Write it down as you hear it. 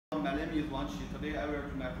everyone, my name is Wang Qi. Today I will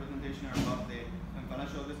do my presentation about the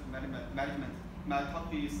financial risk management. My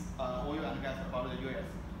topic is oil and gas about the US.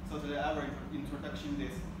 So today I will introduction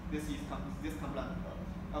this compliance,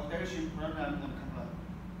 accreditation program and compliance.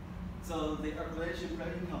 So the accreditation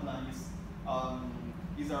program compliance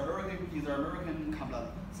is American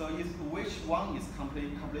compliance. So which one is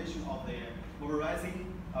completion of the mobilizing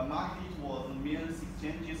market was means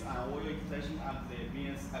exchanges and oil exploitation and the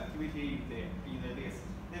means activity in the list.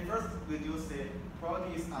 They first reduce the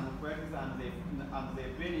properties and practice and the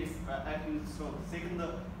business acting slow. Second,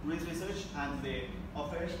 research and the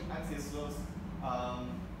operation access slows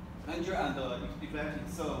enter and effective.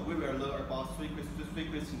 So we will learn about three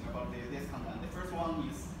questions about this compliance. The first one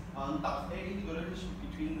is does any relationship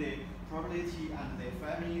between the probability and the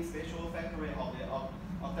family special factor of the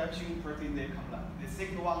adaptation in the compliance. The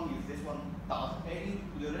second one is this one, does any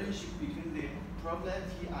relationship between the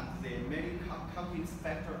probability and the main counting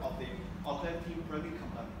factor of the adapting predicting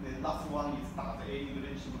compliance. The last one is does any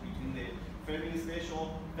relationship between the family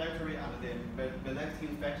special factor and the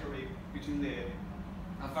selecting factor between the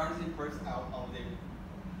variety parts of the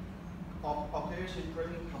operation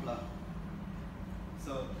predicting compliance.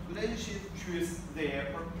 So relationship choose the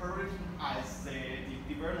probability as the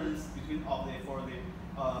difference between of the for the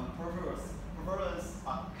performance. Performance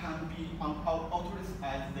can be altered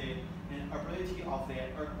as the ability of the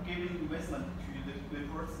given investment to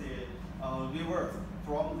report the rewards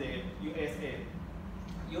from the USA.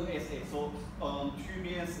 So two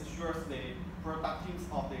means shows the productiveness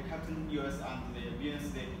of the capital US and the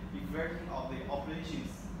means the effect of the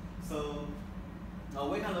operations. So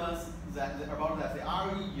we can learn about that the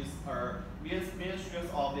RE is means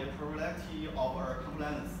of the probability of our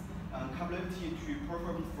compliance and capability to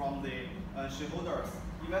perform from the shareholders.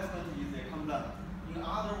 Investment is the compliance. In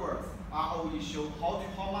other words, ROE shows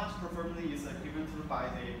how much performance is given by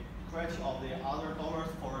the quality of the other dollars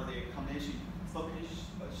for the combination. So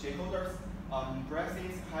shareholders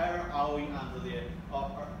prices higher ROE and the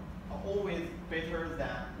always better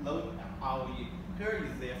than low ROE. Here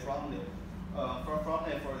is the from the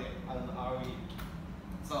for the ROE.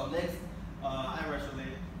 So next, I will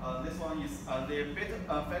show this one is the beta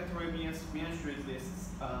factor means this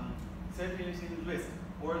circulation risk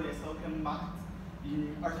or the stock market.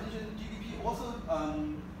 In Argentine GDP also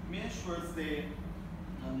measures the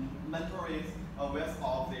inventory wealth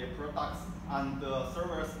of the products and the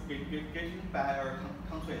service getting by our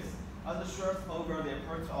countries and shares over the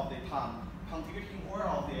purchase of the time, contributing all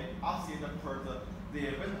of the asset per the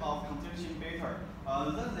rate of consumption better.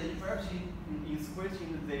 Then the inflation is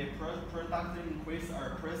increasing the product increase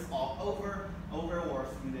or price of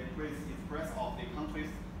overworth in the increase is price of the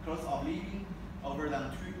country's cost of living over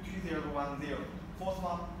than 2010. Fourth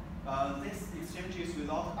one, this exchanges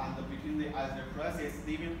result and between the prices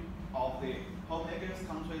living of the homogeneous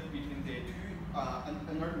countries between the two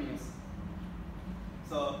economies.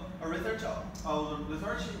 So a research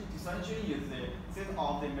distinction is the set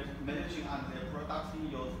of the managing and the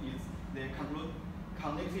production use is the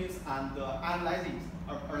cognitive and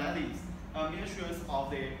analysis measures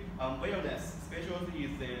of the awareness. Specialty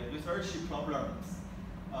is the research problems.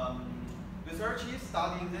 Research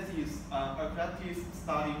study, this is a practice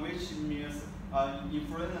study which means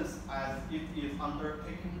influence as it is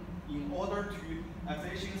undertaken in order to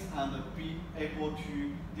acquisitions and be able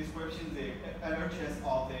to description the averages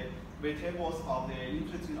of the variables of the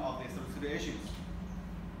interesting of the situations.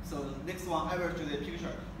 So the next one I will show the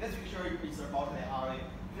picture. This picture is about the RA.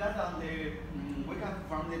 We can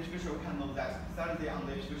from the picture we can know that starting on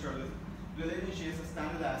the picture the relationship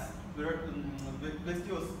standardized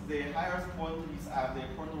reduce the highest point is at the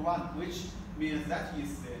point 1, which means that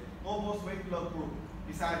is the almost regular group.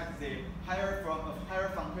 Besides the higher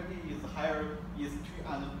functionality is higher is 2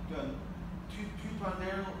 and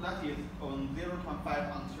 2.0, that is on 0.5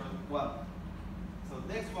 until 1. So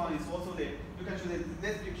next one is also the you can show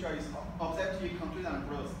this picture is objective control and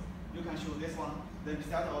growth. You can show this one the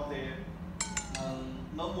result of the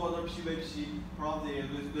non-border PVP from the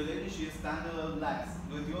relationship standard lines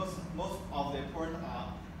reduce most of the point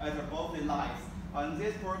at above the lines. And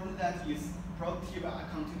this point that is productive and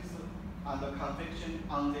continuous and the convection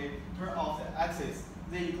on the turn of the axis.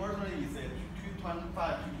 The important is 2.5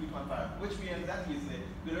 to 2.5, which means that is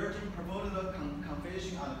the relative proposed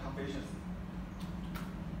convection and convections.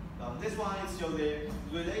 This one is show the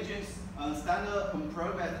religions standard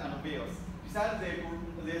progress and bills. Besides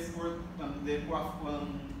this group, the graph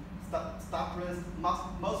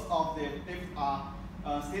most of the things are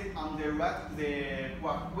sit on the right the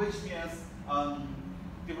graph, which means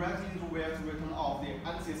directly towards return of the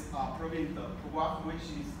axis are proving the graph which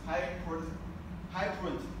is high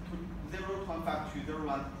point to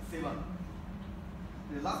 0.52017.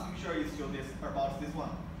 The last picture is show this about this one.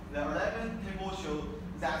 The 11 table show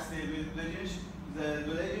that the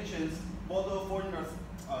relations model foreigners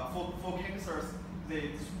for cancers, the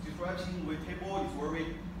description with table is very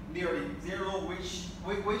nearly 0,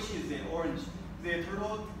 which is the orange. The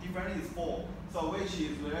total difference is 4, so which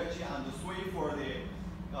is relation and 3 for the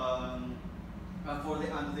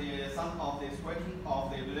and the sum of the squaring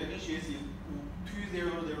of the relationships is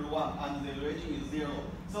 2001 and the relation is 0.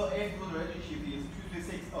 So if the relationship is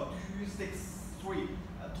 236 or 263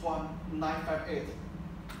 958.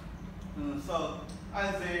 So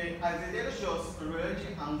as the data shows, the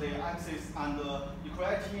relation on the axis and the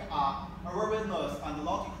equality are awareness and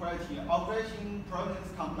not equality. Operating province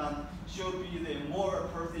component should be the more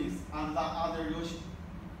precise and the other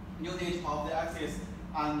unit of the axis,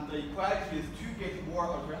 and the equality is to get more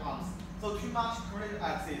operands. So too much current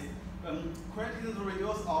axis. Currently the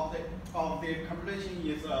radius of the computation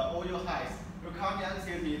is oil highs. The coming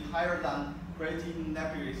axis is higher than creating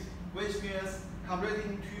nebulous, which means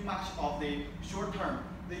computing too much of the short term.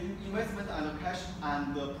 The investment and cash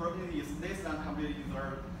and the probability is less than computing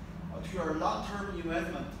to a long term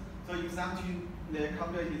investment. So example, the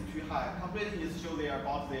computing is too high. Computing is show there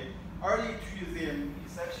about the early to the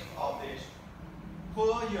exception of the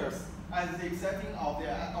 4 years, and the exception of the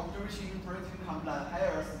observation predicting component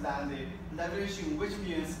higher than the evaluation, which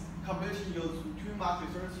means computation uses too much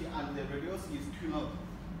research and the radius is too low.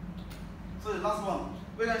 So the last one,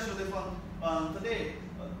 we can show this one today.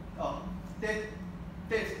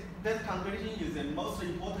 Data computation is the most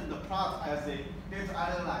important part as a data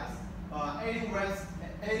analysis.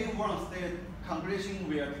 Anyone data computation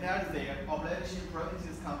will detect the operation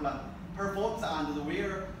properties component performs and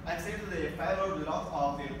will accept the final result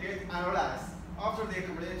of the data analysis. After the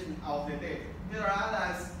computation of the data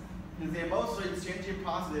analysis is the most exchanging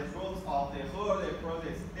part the fruits of the whole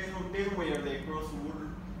process. Data where the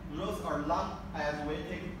growth are long as we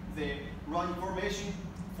take the raw information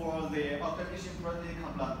for the application property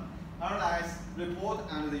component. Analyze, report,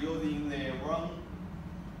 and using the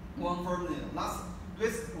one formula.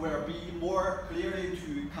 This will be more clearly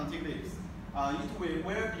to contribute. It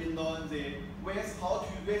will be known the ways how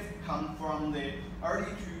to this come from the early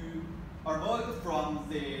to avoid from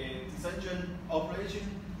the decision operation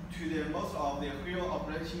to the most of the real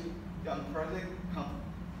operation and project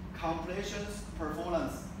completions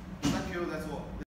performance. Thank you, that's all.